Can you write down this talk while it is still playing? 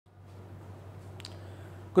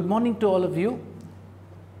Good morning to all of you.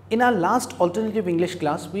 In our last alternative English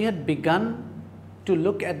class, we had begun to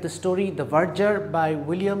look at the story The Verger by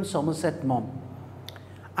William Somerset Maugham.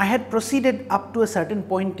 I had proceeded up to a certain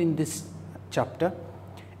point in this chapter,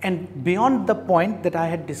 and beyond the point that I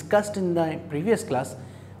had discussed in the previous class,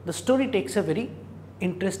 the story takes a very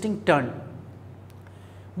interesting turn.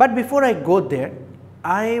 But before I go there,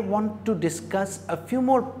 I want to discuss a few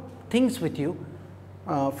more things with you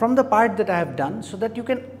from the part that I have done, so that you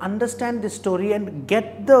can understand this story and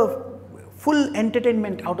get the full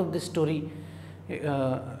entertainment out of this story.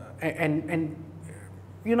 And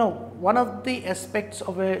you know, one of the aspects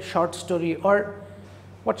of a short story, or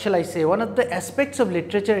what shall I say, one of the aspects of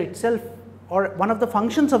literature itself, or one of the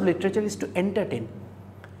functions of literature, is to entertain.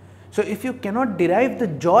 So if you cannot derive the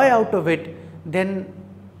joy out of it, then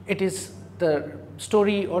it is the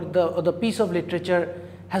story or the piece of literature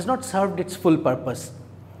has not served its full purpose.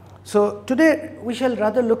 So today we shall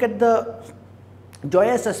rather look at the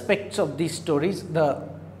joyous aspects of these stories, the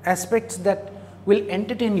aspects that will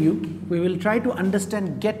entertain you. We will try to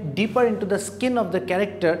understand, get deeper into the skin of the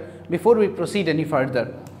character before we proceed any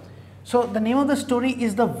further. So the name of the story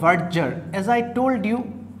is The Verger. As I told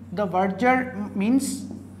you, the verger means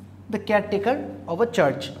the caretaker of a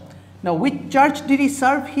church. Now, which church did he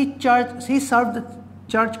serve? He served the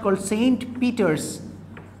church called St. Peter's.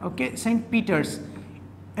 Okay, St. Peter's.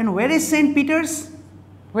 And where is St. Peter's?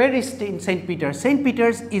 Where is St. Peter's? St.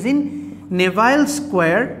 Peter's is in Neville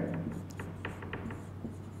Square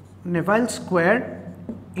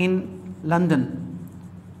in London.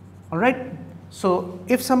 All right. So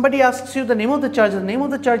if somebody asks you the name of the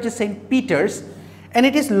church is St. Peter's, and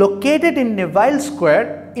it is located in Neville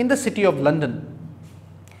Square in the city of London.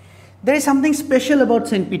 There is something special about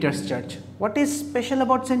St. Peter's Church. What is special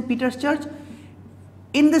about St. Peter's Church?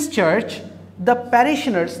 In this church, the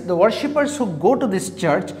parishioners, the worshippers who go to this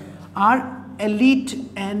church, are elite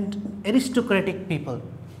and aristocratic people.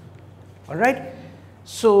 All right.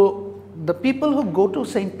 So the people who go to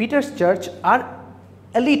St. Peter's Church are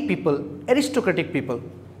elite people, aristocratic people.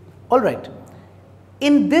 All right.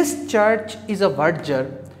 In this church is a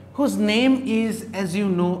verger whose name is, as you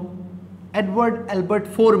know, Edward Albert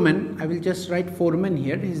Foreman. I will just write Foreman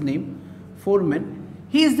here, his name, Foreman.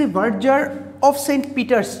 He is the verger of St.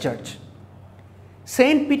 Peter's Church.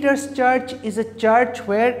 St. Peter's Church is a church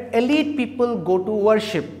where elite people go to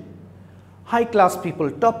worship. High class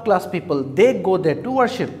people, top class people, they go there to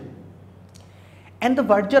worship. And the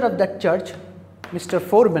verger of that church, Mr.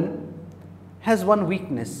 Foreman, has one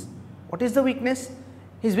weakness. What is the weakness?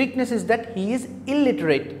 His weakness is that he is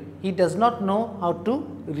illiterate. He does not know how to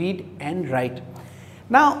read and write.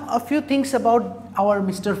 Now, a few things about our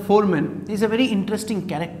Mr. Foreman. He is a very interesting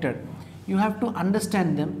character. You have to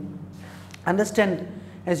understand them. Understand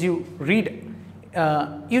as you read.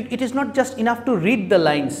 It is not just enough to read the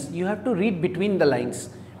lines. You have to read between the lines.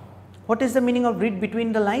 What is the meaning of read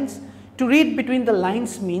between the lines? To read between the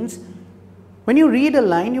lines means when you read a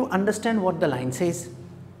line, you understand what the line says.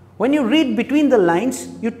 When you read between the lines,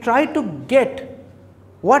 you try to get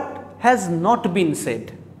what has not been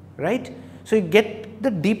said, right? So you get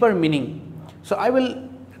the deeper meaning. So I will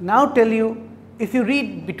now tell you, if you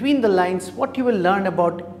read between the lines, what you will learn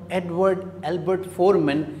about Edward Albert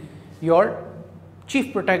Foreman, your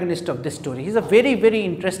chief protagonist of this story. He is a very, very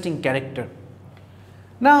interesting character.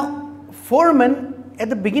 Now, Foreman, at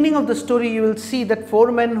the beginning of the story, you will see that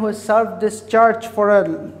Foreman, who has served this church for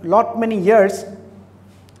a many years,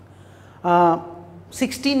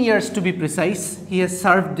 16 years to be precise, he has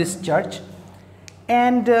served this church.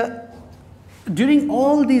 And during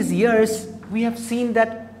all these years, we have seen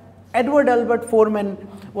that Edward Albert Foreman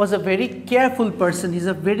was a very careful person. He is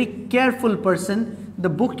a very careful person. The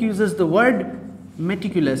book uses the word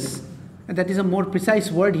meticulous, and that is a more precise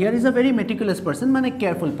word here. He is a very meticulous person, a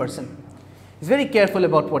careful person. He is very careful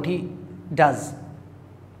about what he does.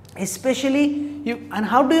 Especially, and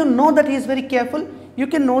how do you know that he is very careful? You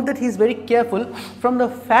can know that he is very careful from the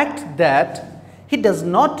fact that he does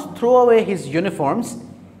not throw away his uniforms.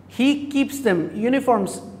 He keeps them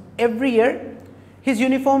uniforms every year. His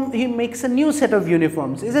uniform, he makes a new set of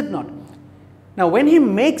uniforms, is it not? Now, when he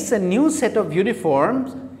makes a new set of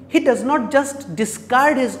uniforms, he does not just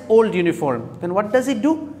discard his old uniform. Then what does he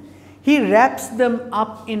do? He wraps them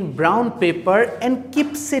up in brown paper and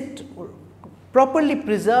keeps it properly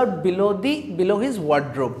preserved below his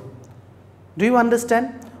wardrobe. Do you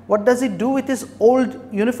understand? What does he do with his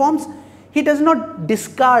old uniforms? He does not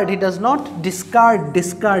discard, he does not discard,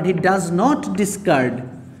 he does not discard,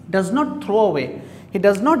 does not throw away. He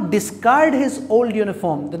does not discard his old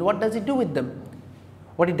uniform. Then what does he do with them?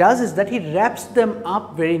 What he does is that he wraps them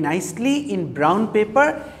up very nicely in brown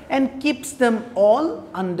paper and keeps them all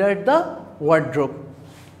under the wardrobe.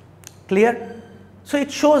 Clear? So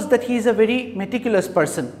it shows that he is a very meticulous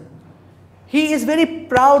person. He is very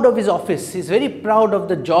proud of his office, he is very proud of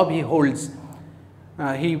the job he holds.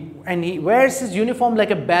 He wears his uniform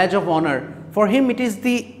like a badge of honor. For him it is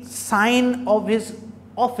the sign of his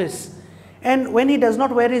office, and when he does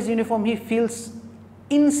not wear his uniform he feels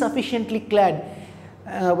insufficiently clad.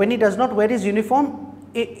 When he does not wear his uniform,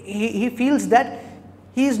 he feels that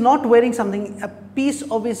he is not wearing something, a piece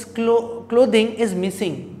of his clothing is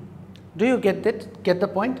missing. Do you get that? Get the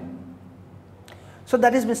point? So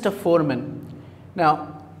that is Mr. Foreman.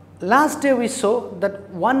 Now, last day we saw that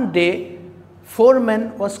one day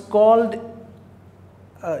Foreman was called,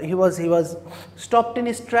 he was stopped in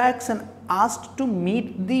his tracks and asked to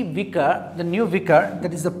meet the vicar, the new vicar,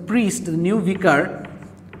 that is the priest, the new vicar.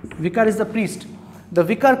 Vicar is the priest. The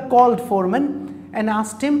vicar called Foreman and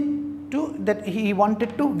asked him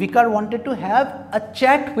vicar wanted to have a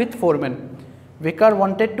chat with Foreman. Vicar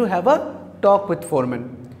wanted to have a talk with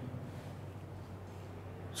Foreman.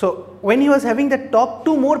 So when he was having that talk,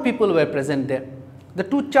 two more people were present there. The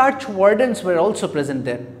two church wardens were also present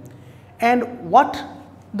there. And what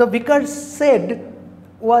the vicar said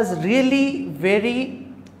was really very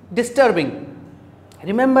disturbing.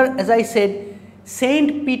 Remember, as I said,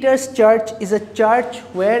 St. Peter's Church is a church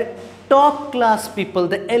where top class people,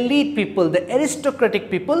 the elite people, the aristocratic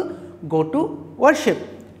people go to worship.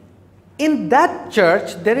 In that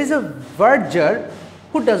church, there is a verger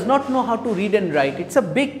who does not know how to read and write. It's a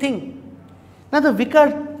big thing. Now the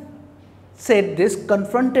vicar said this,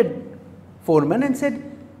 confronted Foreman and said,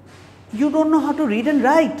 "You don't know how to read and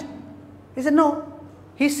write." He said, "No."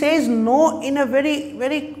 He says no in a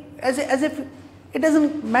very as if it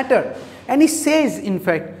doesn't matter. And he says, in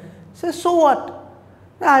fact, "So what?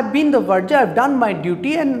 I've been the verger, I've done my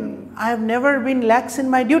duty and I have never been lax in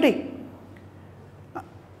my duty.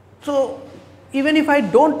 So even if I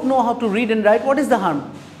don't know how to read and write, what is the harm?"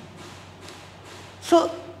 So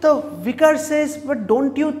the vicar says, "But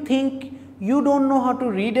don't you think you don't know how to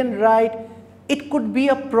read and write? It could be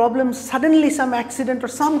a problem, suddenly some accident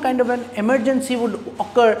or some kind of an emergency would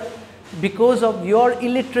occur because of your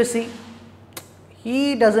illiteracy." He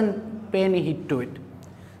doesn't pay any heed to it.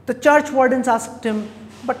 The church wardens asked him,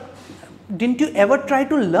 "But didn't you ever try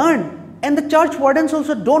to learn?" And the church wardens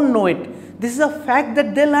also don't know it. This is a fact that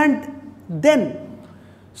they learned then.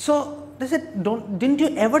 So they said, "Didn't you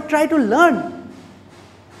ever try to learn?"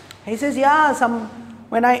 He says, "Yeah,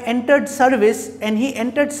 when I entered service," and he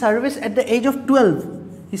entered service at the age of 12.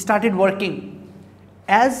 He started working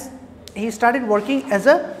as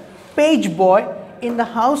a page boy in the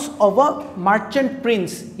house of a merchant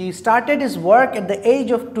prince. He started his work at the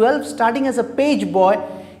age of 12, starting as a page boy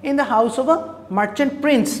in the house of a merchant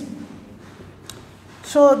prince.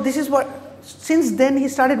 So this is what, since then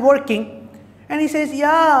he started working, and he says,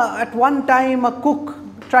 "Yeah, at one time a cook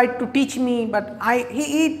tried to teach me, but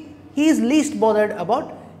he is least bothered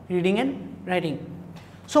about reading and writing."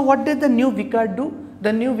 So what did the new vicar do?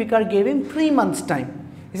 The new vicar gave him 3 months time.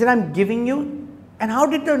 He said, "I'm giving you." And how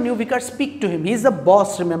did the new vicar speak to him? He is the boss,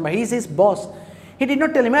 remember, he is his boss. He did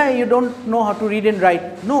not tell him, "Hey, you don't know how to read and write."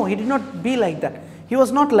 No, he did not be like that. He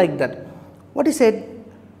was not like that. What he said?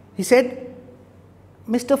 He said,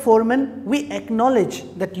 "Mr. Foreman, we acknowledge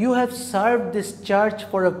that you have served this church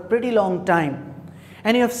for a pretty long time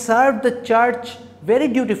and you have served the church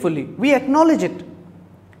very dutifully. We acknowledge it.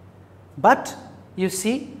 But you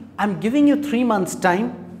see, I'm giving you 3 months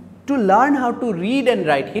time to learn how to read and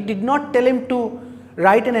write." He did not tell him to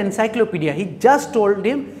write an encyclopedia. He just told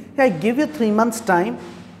him, "I give you 3 months time,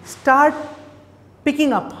 start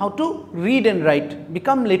picking up how to read and write,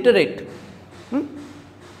 become literate.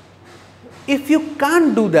 If you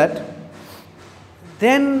can't do that,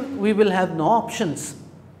 then we will have no options."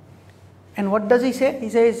 And what does he say?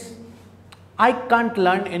 He says, "I can't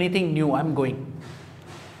learn anything new, I'm going."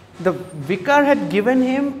 The vicar had given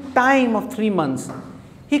him time of 3 months.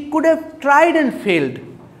 He could have tried and failed,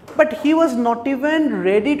 but he was not even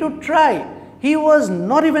ready to try. He was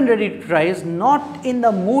not even ready to try. He is not in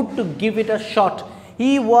the mood to give it a shot. He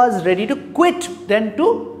was ready to quit than to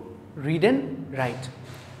read and write.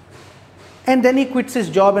 And then he quits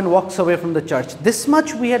his job and walks away from the church. This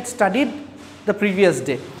much we had studied the previous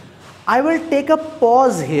day. I will take a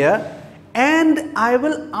pause here and I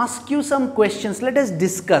will ask you some questions. Let us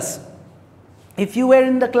discuss. If you were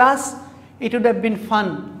in the class, it would have been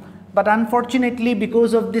fun, but unfortunately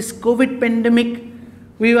because of this COVID pandemic,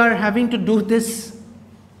 we are having to do this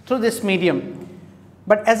through this medium.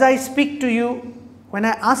 But as I speak to you, when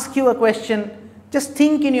I ask you a question, Just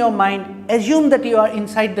think in your mind, assume that you are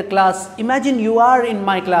inside the class, imagine you are in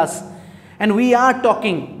my class and we are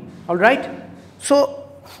talking, alright. So,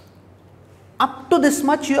 up to this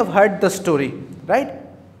much you have heard the story, right?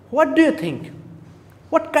 What do you think?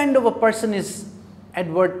 What kind of a person is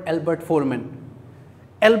Edward Albert Foreman?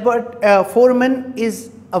 Foreman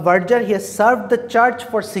is a verger. He has served the church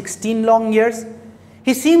for 16 long years.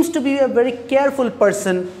 He seems to be a very careful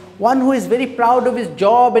person, one who is very proud of his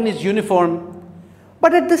job and his uniform.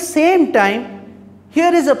 But at the same time,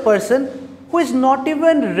 here is a person who is not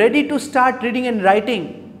even ready to start reading and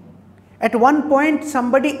writing. At one point,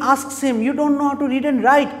 somebody asks him, you don't know how to read and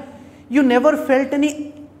write. You never felt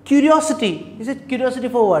any curiosity. He said, curiosity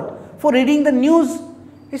for what? For reading the news.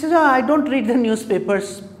 He says, I don't read the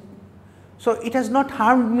newspapers. So it has not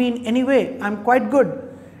harmed me in any way. I'm quite good.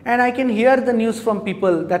 And I can hear the news from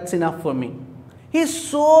people. That's enough for me. He is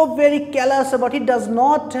so very callous about it.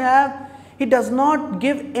 He does not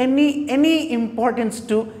give any importance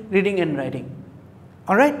to reading and writing.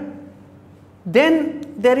 Alright.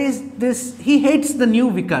 Then there is this, he hates the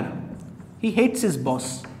new vicar. He hates his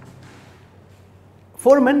boss.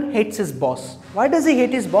 Foreman hates his boss. Why does he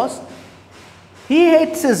hate his boss? He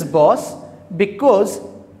hates his boss because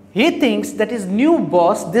he thinks that his new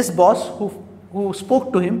boss, this boss who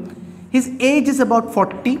spoke to him, his age is about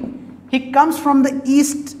 40. He comes from the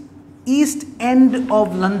east end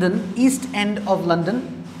of London,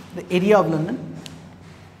 the area of London.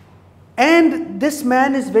 And this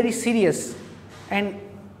man is very serious. And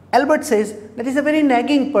Albert says that he's a very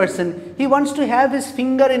nagging person. He wants to have his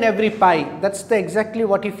finger in every pie. That's exactly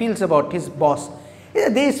what he feels about his boss.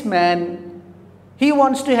 This man, he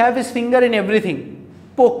wants to have his finger in everything,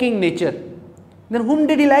 poking nature. Then whom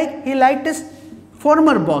did he like? He liked his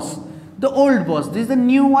former boss, the old boss. This is the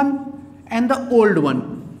new one and the old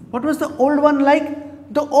one. What was the old one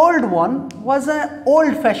like? The old one was an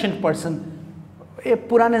old-fashioned person.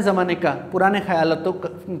 पुराने ज़माने का, पुराने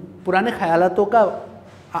ख़यालातों का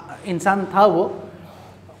इंसान था वो,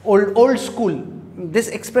 old school. This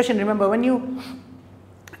expression, remember, when you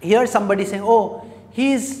hear somebody saying, oh,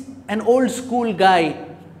 he is an old school guy,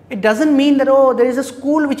 it doesn't mean that, oh, there is a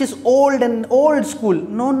school which is old and old school.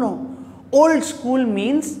 No. Old school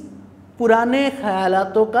means पुराने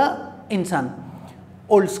ख़यालातों का इंसान,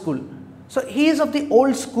 old school. So he is of the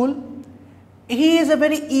old school. He is a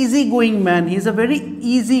very easygoing man. He is a very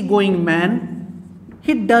easygoing man.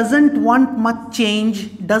 He doesn't want much change.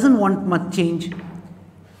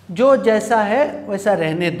 जो जैसा है वैसा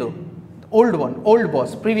रहने दो. Old one, old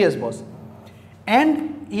boss, previous boss.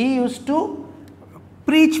 And he used to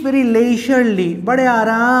preach very leisurely, बड़े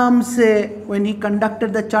आराम से. When he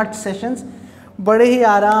conducted the church sessions, बड़े ही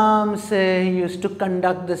आराम से he used to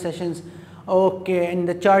conduct the sessions. Okay, in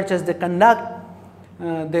the church as they conduct,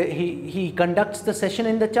 he conducts the session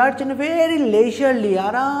in the church in a very leisurely,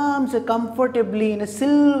 aram se, comfortably, in a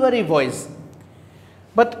silvery voice.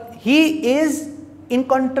 But he is, in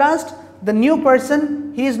contrast, the new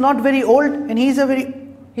person, he is not very old and he is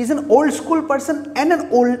an old school person and an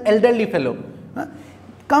old elderly fellow.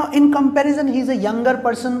 In comparison, he is a younger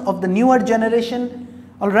person of the newer generation,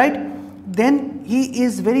 alright. Then he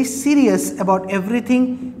is very serious about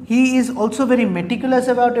everything. He is also very meticulous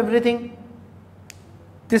about everything.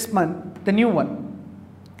 This man, the new one,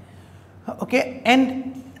 okay,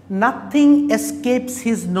 and nothing escapes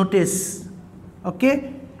his notice,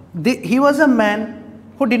 okay. He was a man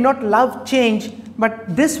who did not love change,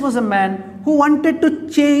 but this was a man who wanted to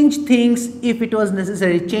change things if it was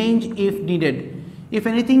necessary, change if needed. If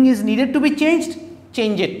anything is needed to be changed,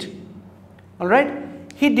 change it, alright.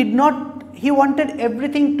 He wanted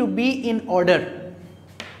everything to be in order,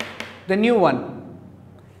 the new one.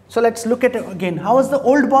 So let's look at it again. How was the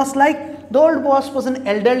old boss like? The old boss was an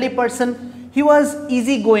elderly person. He was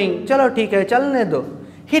easygoing. Chalo theek hai, chalne do.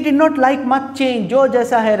 He did not like much change. Jo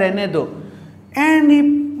jaisa hai rehne do. And he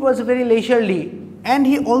was very leisurely. And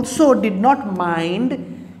he also did not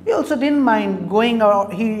mind. He also didn't mind going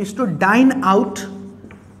out. He used to dine out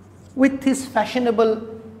with his fashionable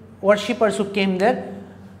worshippers who came there.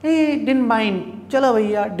 He didn't mind. Chalo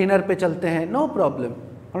bhaiya, dinner pe chalte hain. No problem.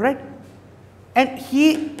 Alright. And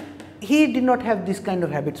he did not have this kind of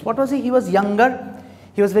habits. What was he? He was younger.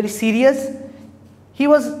 He was very serious. He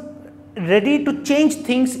was ready to change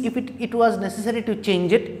things if it was necessary to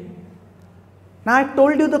change it. Now I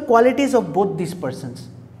told you the qualities of both these persons.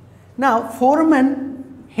 Now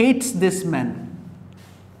Foreman hates this man.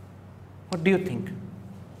 What do you think?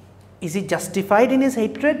 Is he justified in his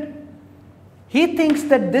hatred? He thinks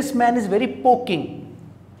that this man is very poking.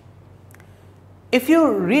 If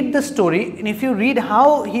you read the story and if you read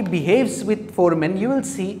how he behaves with Foreman, you will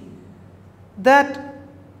see that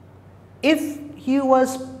if he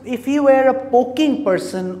were a poking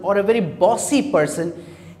person or a very bossy person,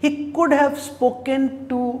 he could have spoken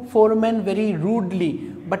to foreman very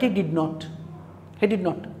rudely, but he did not. He did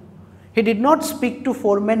not. He did not speak to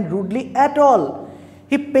foreman rudely at all.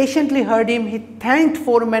 He patiently heard him. He thanked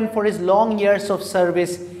foreman for his long years of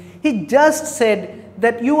service. He just said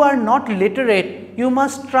that you are not literate. You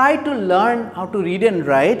must try to learn how to read and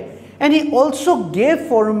write. And he also gave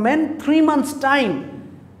foreman 3 months time.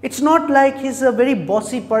 It's not like he's a very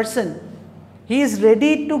bossy person. He is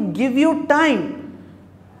ready to give you time.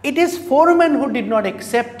 It is foreman who did not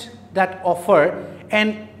accept that offer,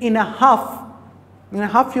 and in a huff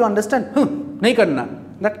you understand, nahi karna,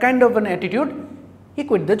 that kind of an attitude, he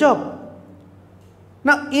quit the job.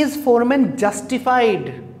 Now, is foreman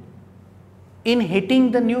justified in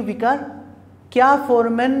hating the new vicar? क्या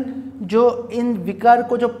foreman जो इन विकार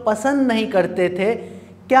को जो पसंद नहीं करते थे,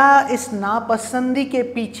 क्या इस नापसंदी के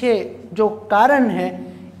पीछे जो कारण है,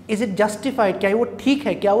 is it justified? क्या वो ठीक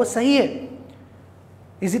है? क्या वो सही है?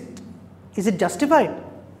 Is it justified?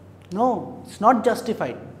 No, it's not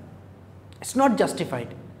justified. It's not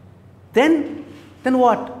justified. Then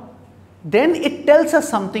what? Then it tells us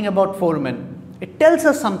something about foreman. It tells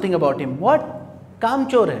us something about him. What?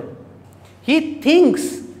 कामचोर है. He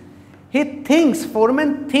thinks,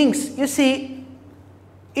 foreman thinks. You see,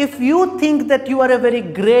 if you think that you are a very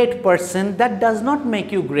great person, that does not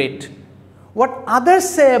make you great. What others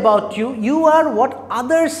say about you, you are what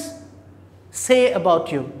others say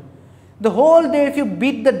about you. The whole day if you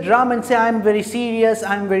beat the drum and say, I am very serious,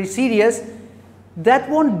 that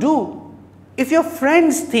won't do. If your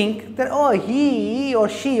friends think that, oh, he or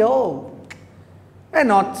she, oh, they're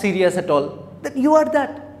not serious at all, that you are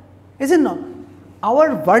that, is it not?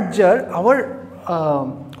 Our Verger, our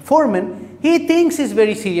foreman, he thinks he's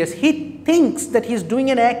very serious. He thinks that he's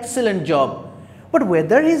doing an excellent job. But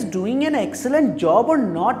whether he's doing an excellent job or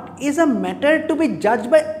not is a matter to be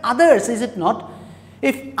judged by others, is it not?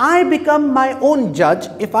 If I become my own judge,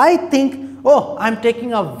 if I think, oh, I'm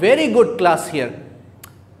taking a very good class here.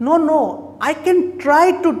 No, I can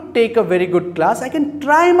try to take a very good class. I can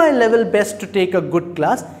try my level best to take a good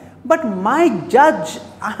class. But my judge,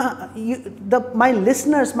 my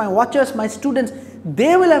listeners, my watchers, my students,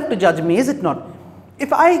 they will have to judge me, is it not?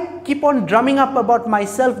 If I keep on drumming up about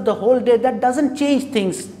myself the whole day, that doesn't change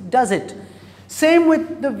things, does it? Same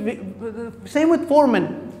with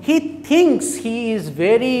foreman. He thinks he is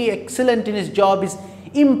very excellent in his job, is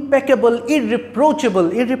impeccable, irreproachable.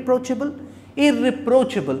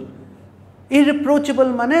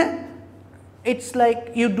 Irreproachable mane, it's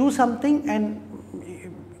like you do something and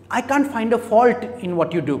I can't find a fault in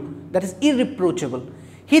what you do. That is irreproachable.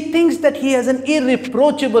 He thinks that he has an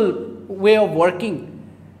irreproachable way of working.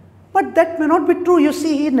 But that may not be true. You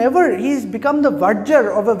see, he's become the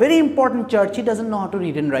verger of a very important church. He doesn't know how to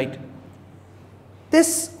read and write.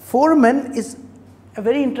 This foreman is a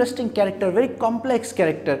very interesting character, very complex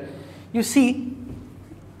character. You see,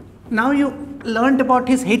 now you learned about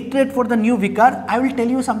his hatred for the new vicar. I will tell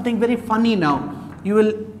you something very funny now. You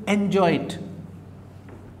will enjoy it.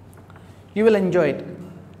 You will enjoy it.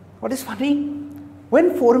 What is funny?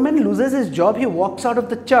 When foreman loses his job, he walks out of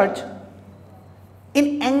the church.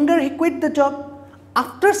 In anger, he quit the job.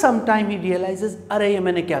 After some time, he realizes, अरे ये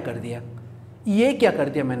मैंने क्या कर दिया? ये क्या कर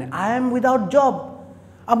दिया मैंने? I am without job.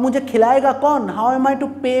 अब मुझे खिलाएगा कौन? How am I to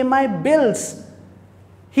pay my bills?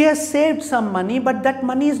 He has saved some money, but that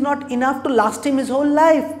money is not enough to last him his whole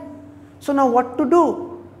life. So now what to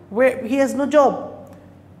do? He has no job.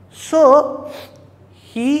 So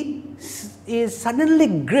he is suddenly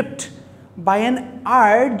gripped by an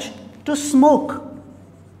urge to smoke.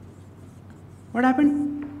 What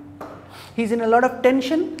happened? He's in a lot of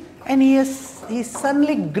tension and he's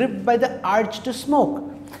suddenly gripped by the urge to smoke.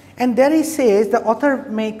 And there he says, the author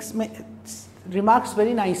remarks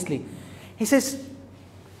very nicely. He says,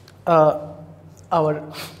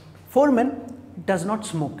 our foreman does not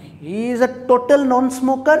smoke. He is a total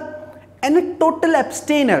non-smoker and a total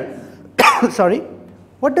abstainer. Sorry,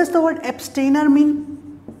 what does the word abstainer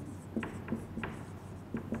mean?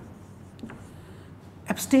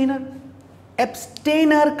 Abstainer.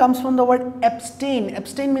 Abstainer comes from the word abstain.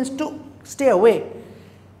 Abstain means to stay away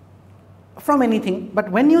from anything.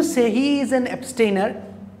 But when you say he is an abstainer,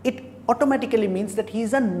 it automatically means that he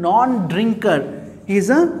is a non-drinker. He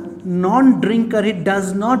is a non-drinker. He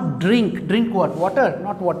does not drink. Drink what? Water?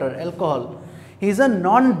 Not water, alcohol. He is a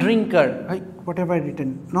non-drinker. What have I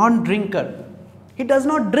written? Non-drinker. He does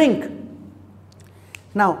not drink.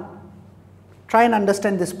 Now, try and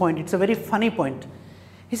understand this point. It's a very funny point.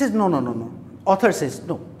 He says, no. Author says,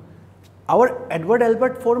 no. Our Edward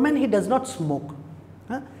Albert Foreman, he does not smoke.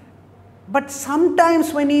 Huh? But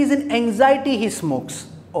sometimes when he is in anxiety, he smokes.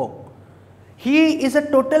 Oh, he is a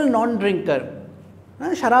total non-drinker.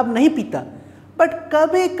 शराब नहीं पीता, but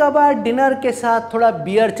कभी कभार dinner के साथ थोड़ा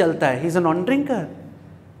beer चलता है. He's a non-drinker.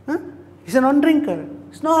 He's a non-drinker.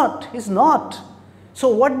 He's not. So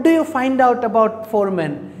what do you find out about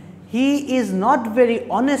Foreman? He is not very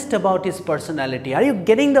honest about his personality. Are you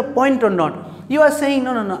getting the point or not? You are saying,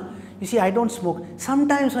 no. You see, I don't smoke.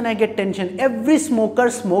 Sometimes when I get tension, every smoker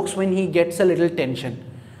smokes when he gets a little tension.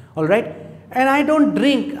 Alright? And I don't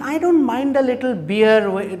drink. I don't mind a little beer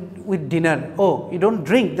with dinner. Oh, you don't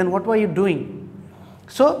drink, then what were you doing?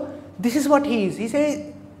 So, this is what he is. He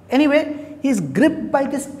says, anyway, he is gripped by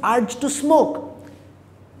this urge to smoke.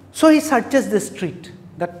 So, he searches the street,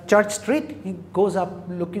 that church street. He goes up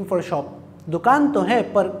looking for a shop. दुकान तो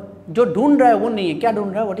है, पर जो ढूंढ रहा है वो नहीं है. क्या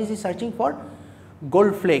ढूंढ रहा है? What is he searching for?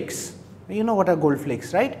 Gold flakes. You know what are gold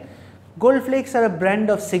flakes, right? Gold flakes are a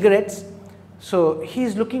brand of cigarettes. So he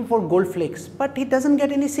is looking for gold flakes, but he doesn't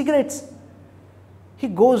get any cigarettes. He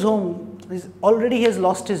goes home. He has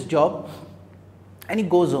lost his job, and he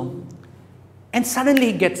goes home. And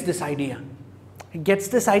suddenly he gets this idea. He gets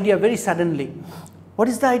this idea very suddenly. What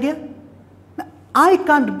is the idea? I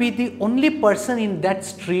can't be the only person in that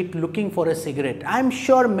street looking for a cigarette. I am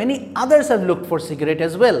sure many others have looked for cigarette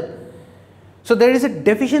as well. So there is a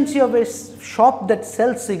deficiency of a shop that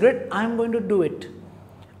sells cigarette. I am going to do it.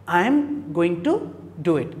 I am going to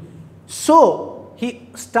do it. So he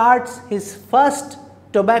starts his first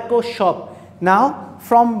tobacco shop. Now,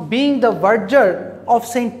 from being the verger of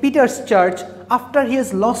St. Peter's Church, after he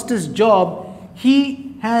has lost his job,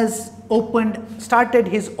 he has started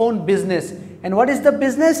his own business. And what is the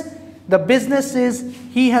business? The business is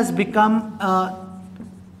he has become a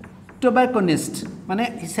tobacconist.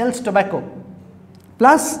 He sells tobacco.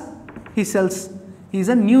 Plus, he is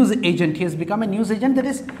a news agent. He has become a news agent, that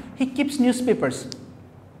is, he keeps newspapers.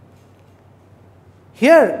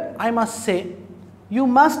 Here, I must say, you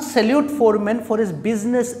must salute Foreman for his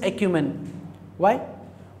business acumen. Why?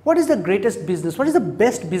 What is the greatest business? What is the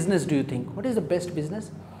best business, do you think? What is the best business?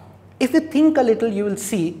 If you think a little, you will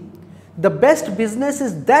see the best business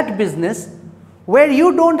is that business where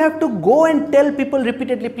you don't have to go and tell people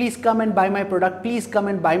repeatedly, please come and buy my product, please come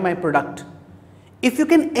and buy my product. If you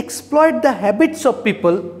can exploit the habits of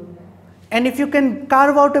people, and if you can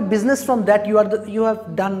carve out a business from that, you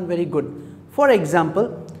have done very good. For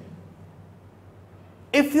example,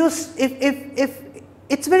 if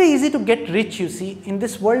it's very easy to get rich, you see, in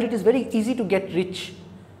this world it is very easy to get rich.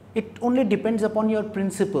 It only depends upon your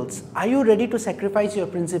principles. Are you ready to sacrifice your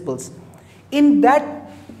principles? In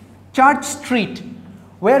that church street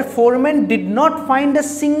where Foreman did not find a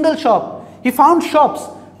single shop, he found shops,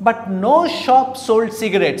 but no shop sold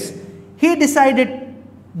cigarettes. He decided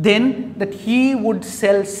then that he would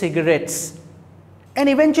sell cigarettes. And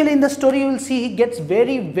eventually in the story you will see he gets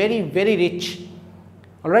very, very, very rich.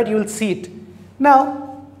 Alright, you will see it.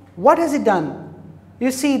 Now, what has he done? You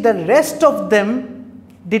see, the rest of them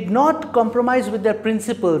did not compromise with their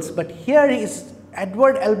principles, but here is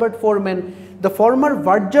Edward Albert Foreman, the former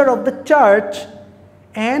verger of the church,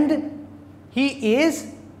 and he is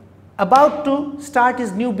about to start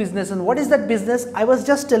his new business. And what is that business? I was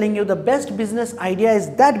just telling you, the best business idea is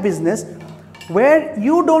that business where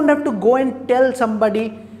you don't have to go and tell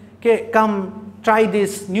somebody, okay, come try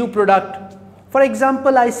this new product. For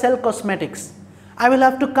example, I sell cosmetics. I will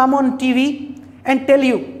have to come on TV and tell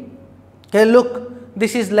you, okay, look,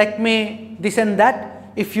 this is Lakme, this and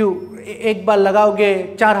that. If you एक बार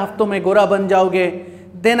लगाओगे 4 हफ्तों में गोरा बन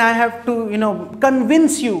जाओगे, then I have to,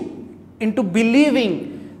 convince you into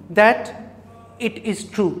believing that it is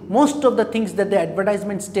true. Most of the things that the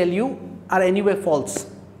advertisements tell you are anyway false.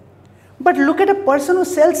 But look at a person who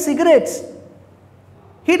sells cigarettes.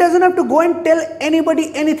 He doesn't have to go and tell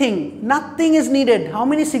anybody anything. Nothing is needed. How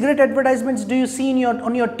many cigarette advertisements do you see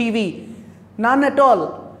on your TV? None at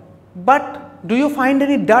all. But do you find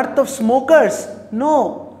any dearth of smokers?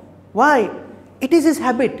 No. Why? It is his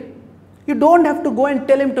habit. You don't have to go and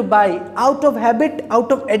tell him to buy. Out of habit,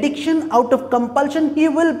 out of addiction, out of compulsion, he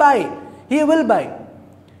will buy. He will buy.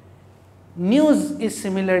 News is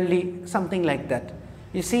similarly something like that.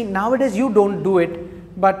 You see, nowadays you don't do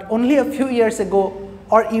it, but only a few years ago,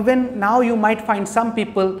 or even now you might find some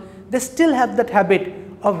people, they still have that habit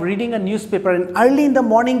of reading a newspaper, and early in the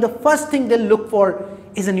morning the first thing they'll look for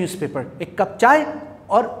is a newspaper. Ek cup chai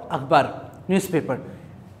or akhbar, newspaper.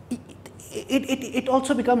 It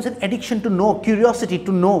also becomes an addiction to know, curiosity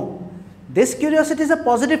to know. This curiosity is a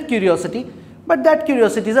positive curiosity, but that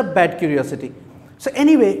curiosity is a bad curiosity. So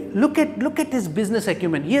anyway, look at his business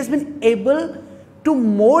acumen. He has been able to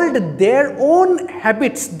mold their own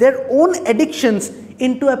habits, their own addictions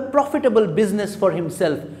into a profitable business for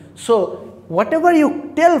himself. So whatever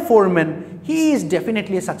you tell Foreman, he is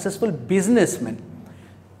definitely a successful businessman.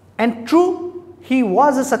 And true, he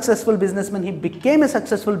was a successful businessman. He became a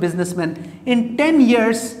successful businessman. In 10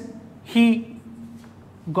 years, he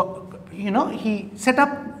set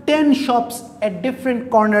up 10 shops at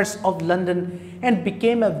different corners of London and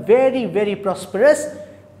became a very, very prosperous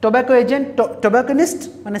tobacconist,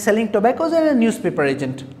 selling tobaccos, and a newspaper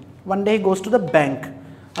agent. One day he goes to the bank.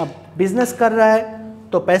 अब business कर रहा है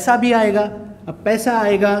तो पैसा भी आएगा, अब पैसा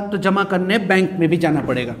आएगा तो जमा करने बैंक में भी जाना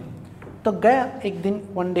पड़ेगा. तो गया एक दिन,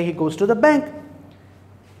 one day he goes to the bank.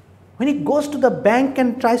 When he goes to the bank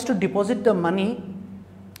and tries to deposit the money,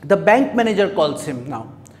 the bank manager calls him now.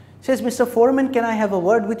 Says, Mr. Foreman, can I have a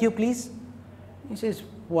word with you, please? He says,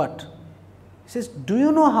 what? He says, do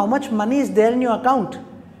you know how much money is there in your account?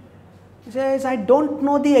 He says, I don't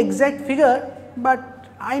know the exact figure, but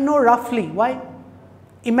I know roughly. Why?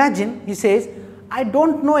 Imagine, he says, I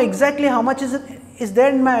don't know exactly how much is there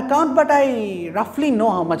in my account, but I roughly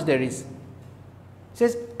know how much there is. He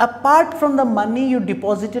says, apart from the money you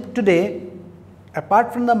deposited today,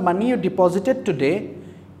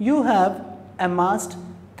 you have amassed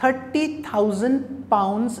 30,000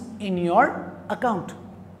 pounds in your account.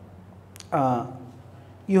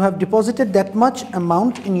 You have deposited that much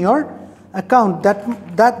amount in your account.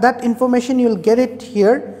 That information you will get it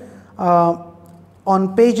here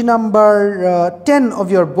on page number 10 of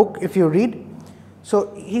your book if you read.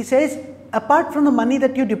 So he says, apart from the money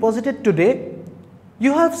that you deposited today,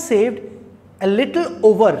 you have saved a little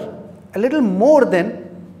more than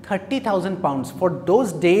 30,000 pounds. For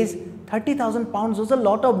those days, 30,000 pounds was a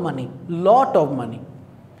lot of money.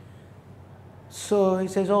 So he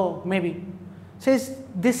says, oh, maybe. Says,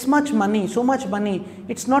 this much money, so much money,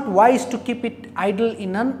 it's not wise to keep it idle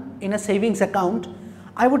in a savings account.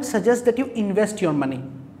 I would suggest that you invest your money.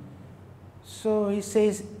 So he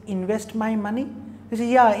says, invest my money? He says,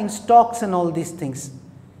 yeah, in stocks and all these things.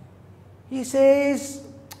 He says,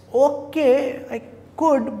 okay, I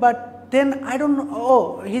could, but then I don't know.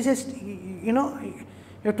 Oh, he says, you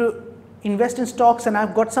have to invest in stocks, and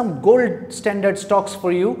I've got some gold standard stocks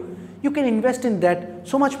for you. You can invest in that.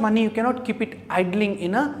 So much money, you cannot keep it idling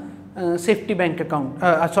in a safety bank account.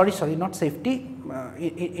 Sorry, not safety,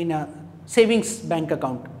 in a savings bank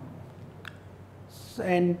account.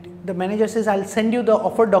 And the manager says, I'll send you the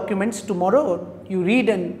offer documents tomorrow. You read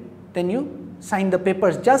and then you sign the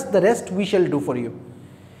papers. Just the rest we shall do for you.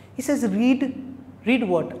 He says, read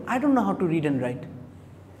what? I don't know how to read and write.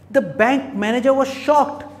 The bank manager was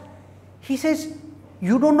shocked. He says,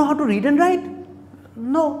 you don't know how to read and write?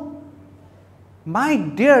 No. My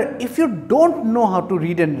dear, if you don't know how to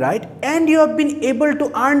read and write and you have been able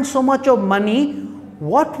to earn so much of money,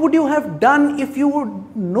 what would you have done if you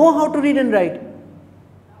would know how to read and write?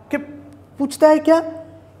 पूछता है क्या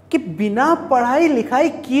कि बिना पढ़ाई लिखाई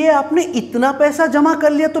किए आपने इतना पैसा जमा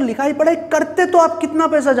कर लिया, तो लिखाई पढ़ाई करते तो आप कितना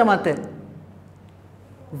पैसा जमाते?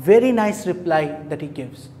 Very nice reply that he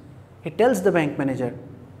gives. He tells the bank manager,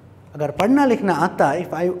 अगर पढ़ना लिखना आता,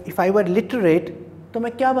 if I were literate, तो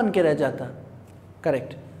मैं क्या बन के रह जाता?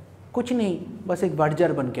 Correct. कुछ नहीं, बस एक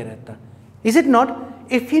वर्जर बन के रहता. Is it not?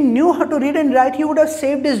 If he knew how to read and write, he would have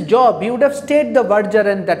saved his job. He would have stayed the verger,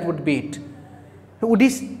 and that would be it. Would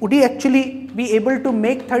he actually be able to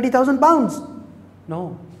make 30,000 pounds?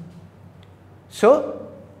 No. So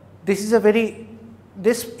this is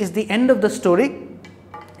the end of the story.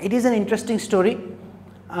 It is an interesting story.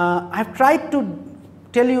 I've tried to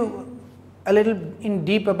tell you a little in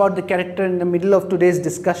deep about the character in the middle of today's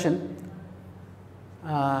discussion.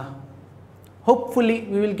 Hopefully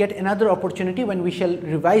we will get another opportunity when we shall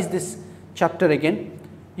revise this chapter again.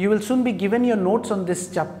 You will soon be given your notes on this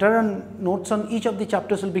chapter, and notes on each of the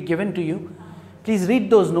chapters will be given to you. Please read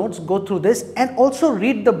those notes, go through this, and also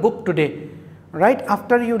read the book today. Right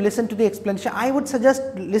after you listen to the explanation, I would suggest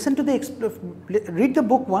read the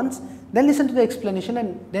book once, then listen to the explanation,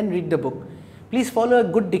 and then read the book. Please follow a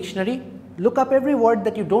good dictionary, look up every word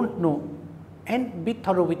that you don't know, and be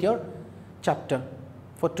thorough with your chapter.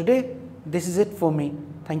 For today, this is it for me.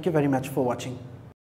 Thank you very much for watching.